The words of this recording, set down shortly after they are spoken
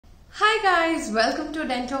Hi guys, welcome to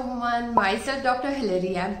DentoWoman. Myself Dr.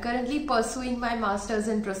 Hilary. I'm currently pursuing my masters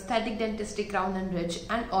in prosthetic dentistry, crown and ridge,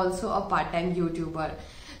 and also a part-time YouTuber.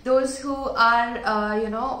 Those who are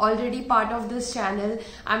already part of this channel,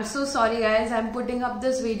 I'm so sorry guys, I'm putting up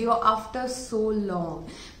this video after so long,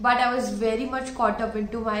 but I was very much caught up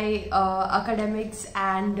into my academics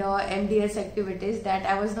and MDS activities that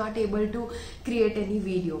I was not able to create any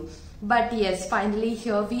video. But yes, finally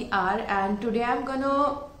here we are, and today I'm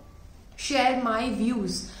gonna share my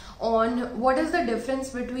views on what is the difference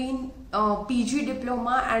between PG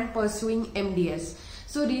diploma and pursuing MDS.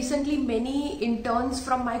 So recently many interns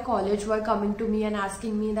from my college were coming to me and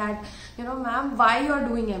asking me that, ma'am, why you are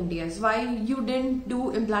doing MDS? Why you didn't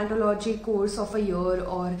do implantology course of a year,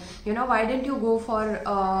 or why didn't you go for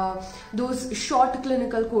those short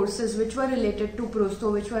clinical courses which were related to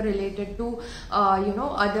prostho, which were related to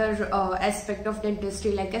other aspect of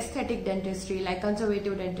dentistry like aesthetic dentistry, like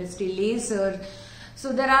conservative dentistry, laser.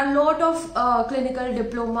 So there are a lot of clinical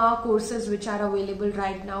diploma courses which are available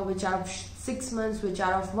right now, which are 6 months, which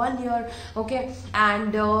are of 1 year, okay.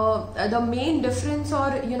 And the main difference, or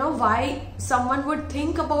why someone would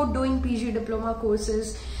think about doing PG diploma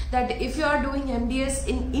courses, that if you are doing MDS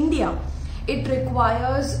in India, it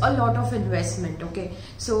requires a lot of investment, okay.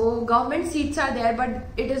 So government seats are there, but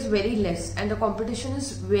it is very less and the competition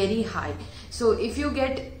is very high. So if you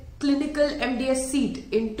get clinical MDS seat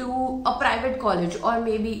into a private college or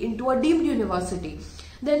maybe into a deemed university,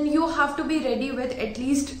 then you have to be ready with at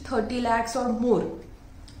least 30 lakhs or more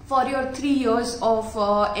for your 3 years of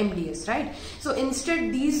MDS, right? So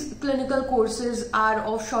instead these clinical courses are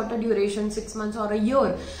of shorter duration, 6 months or a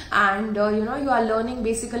year, and you are learning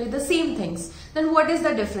basically the same things. Then what is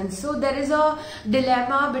the difference? So there is a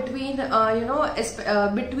dilemma between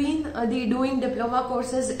the doing diploma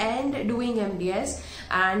courses and doing MDS,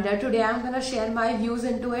 and today I'm gonna share my views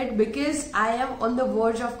into it because I am on the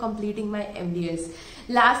verge of completing my MDS.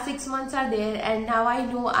 Last 6 months are there, and now I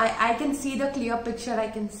know I can see the clear picture. I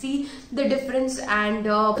can see the difference and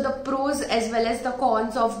the pros as well as the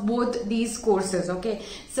cons of both these courses, okay.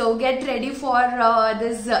 So get ready for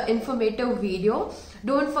this informative video.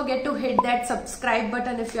 Don't forget to hit that subscribe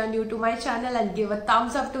button if you are new to my channel, and give a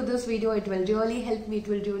thumbs up to this video. It will really help me, it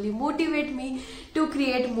will really motivate me to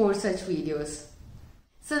create more such videos.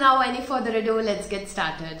 So now, any further ado, let's get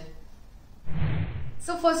started.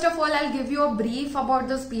 So first of all, I'll give you a brief about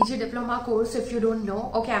this PG diploma course if you don't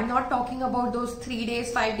know. Okay, I'm not talking about those 3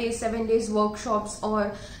 days, 5 days, 7 days workshops,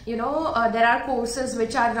 or there are courses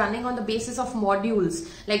which are running on the basis of modules.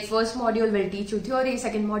 Like first module will teach you theory,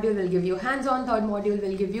 second module will give you hands-on, third module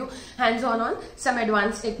will give you hands-on on some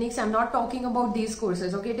advanced techniques. I'm not talking about these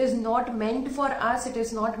courses, okay. It is not meant for us, it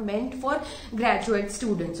is not meant for graduate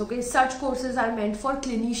students, okay. Such courses are meant for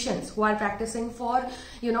clinicians who are practicing for,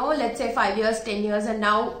 let's say 5 years, 10 years, and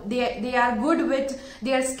now they are good with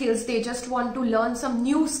their skills. They just want to learn some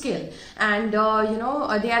new skill, and they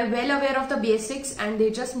are well aware of the basics, and they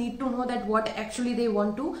just need to know that what actually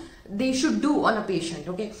they should do on a patient,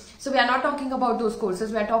 okay. So we are not talking about those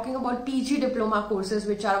courses. We are talking about PG diploma courses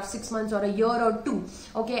which are of 6 months or a year or 2,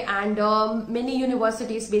 okay. And many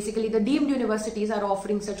universities, basically the deemed universities, are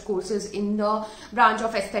offering such courses in the branch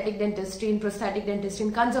of aesthetic dentistry, in prosthetic dentistry,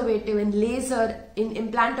 in conservative, in laser, in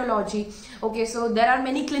implantology, okay. So there are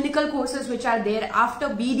many clinical courses which are there after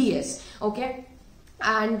BDS, okay.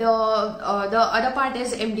 And the other part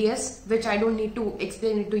is MDS, which I don't need to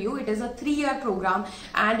explain it to you. It is a 3-year program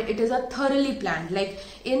and it is a thoroughly planned. Like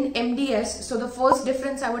in MDS, so the first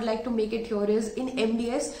difference I would like to make it here is, in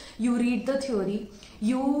MDS you read the theory,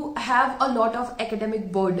 you have a lot of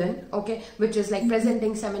academic burden, okay, which is like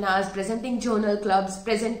presenting seminars, presenting journal clubs,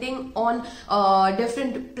 presenting on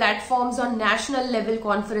different platforms on national level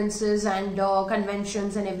conferences and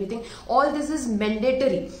conventions and everything. All this is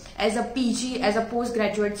mandatory as a PG, as a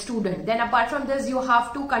postgraduate student. Then apart from this, you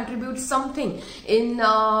have to contribute something in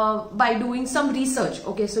by doing some research,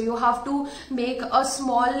 okay. So you have to make a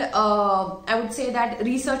small I would say that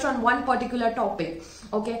research on one particular topic,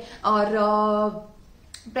 okay, or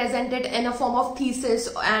present it in a form of thesis.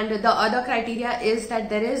 And the other criteria is that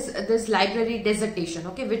there is this library dissertation,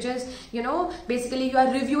 okay, which is basically you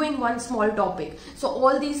are reviewing one small topic. So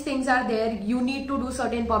all these things are there. You need to do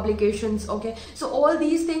certain publications, okay. So all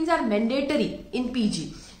these things are mandatory in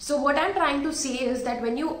PG. So what I'm trying to say is that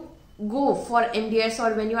when you go for MDS,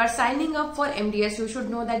 or when you are signing up for MDS, you should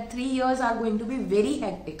know that 3 years are going to be very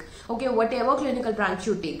hectic, okay, whatever clinical branch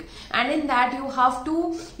you take. And in that you have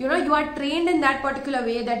to, you are trained in that particular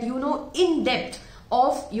way, that in depth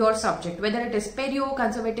of your subject, whether it is perio,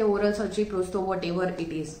 conservative, oral surgery, prostho, whatever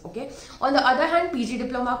it is. Okay. On the other hand, PG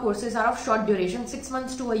diploma courses are of short duration, 6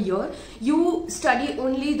 months to a year. You study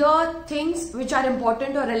only the things which are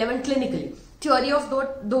important or relevant clinically, theory of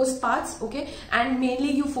those parts, okay, and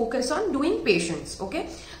mainly you focus on doing patients, okay.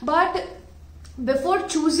 But before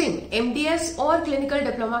choosing MDS or clinical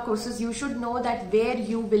diploma courses, you should know that where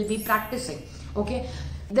you will be practicing, okay.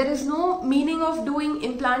 There is no meaning of doing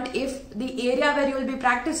implant if the area where you will be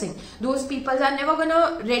practicing, those people are never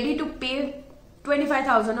gonna ready to pay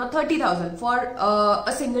 25,000 or 30,000 for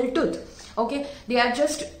a single tooth, okay. They are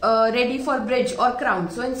just ready for bridge or crown.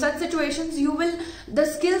 So in such situations, the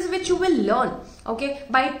skills which you will learn, okay,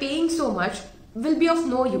 by paying so much will be of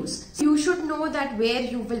no use. So you should know that where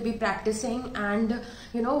you will be practicing, and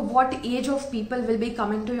you know what age of people will be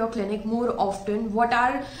coming to your clinic more often, what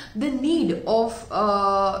are the need of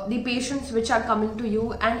the patients which are coming to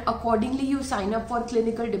you, and accordingly you sign up for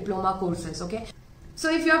clinical diploma courses, okay. So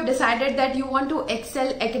if you have decided that you want to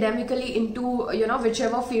excel academically into, you know,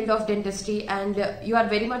 whichever field of dentistry, and you are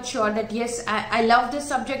very much sure that yes, I love this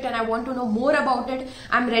subject and I want to know more about it,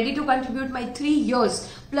 I'm ready to contribute my 3 years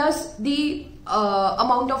plus the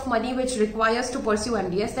amount of money which requires to pursue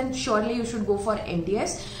MDS, then surely you should go for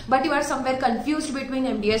MDS. But you are somewhere confused between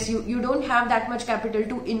MDS, you don't have that much capital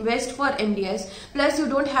to invest for MDS, plus you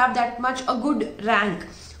don't have that much a good rank,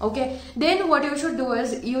 okay. Then what you should do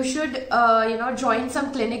is you should you know, join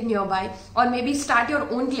some clinic nearby, or maybe start your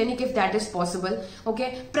own clinic if that is possible,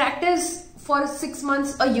 okay. Practice for 6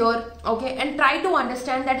 months, a year, okay, and try to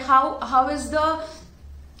understand that how is the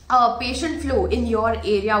patient flow in your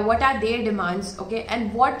area, what are their demands, okay,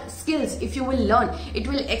 and what skills if you will learn, it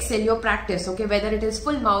will excel your practice, okay, whether it is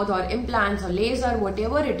full mouth or implants or laser,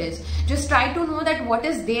 whatever it is. Just try to know that what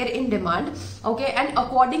is there in demand, okay, and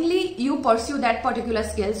accordingly you pursue that particular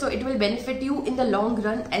skill, so it will benefit you in the long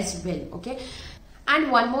run as well, okay.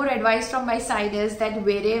 And one more advice from my side is that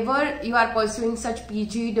wherever you are pursuing such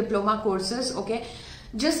PG diploma courses, okay,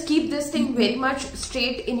 just keep this thing very much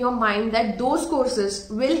straight in your mind that those courses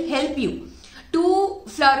will help you to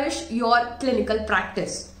flourish your clinical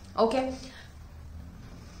practice, okay.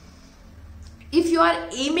 If you are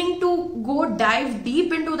aiming to go dive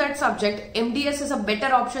deep into that subject, MDS is a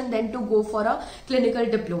better option than to go for a clinical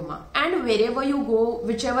diploma. And wherever you go,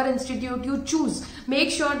 whichever institute you choose, make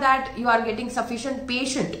sure that you are getting sufficient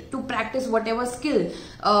patient to practice whatever skill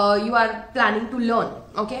you are planning to learn,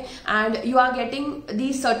 okay. And you are getting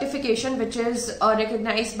the certification which is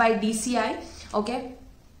recognized by DCI, okay,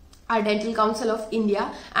 our Dental Council of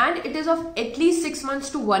India, and it is of at least 6 months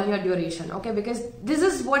to 1 year duration, okay, because this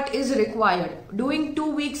is what is required. Doing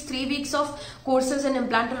 2 weeks, 3 weeks of courses in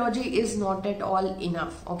implantology is not at all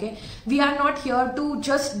enough, okay. We are not here to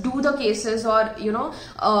just do the cases or, you know,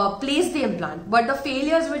 place the implant, but the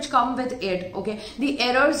failures which come with it, okay, the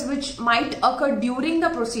errors which might occur during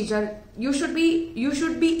the procedure, you should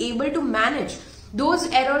be able to manage those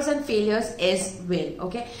errors and failures as well,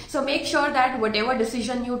 okay. So make sure that whatever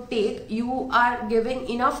decision you take, you are giving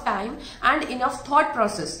enough time and enough thought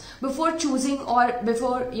process before choosing or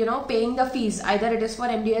before, you know, paying the fees, either it is for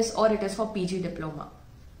MDS or it is for PG diploma.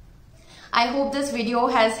 I hope this video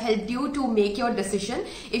has helped you to make your decision.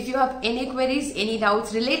 If you have any queries, any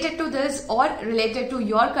doubts related to this or related to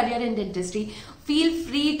your career in dentistry, feel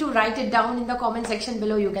free to write it down in the comment section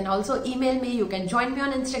below. You can also email me. You can join me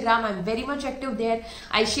on Instagram. I'm very much active there.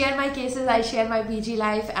 I share my cases, I share my PG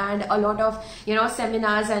life, and a lot of, you know,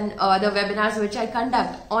 seminars and the webinars which I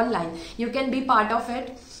conduct online. You can be part of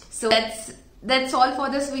it. So that's all for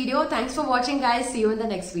this video. Thanks for watching, guys. See you in the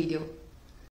next video.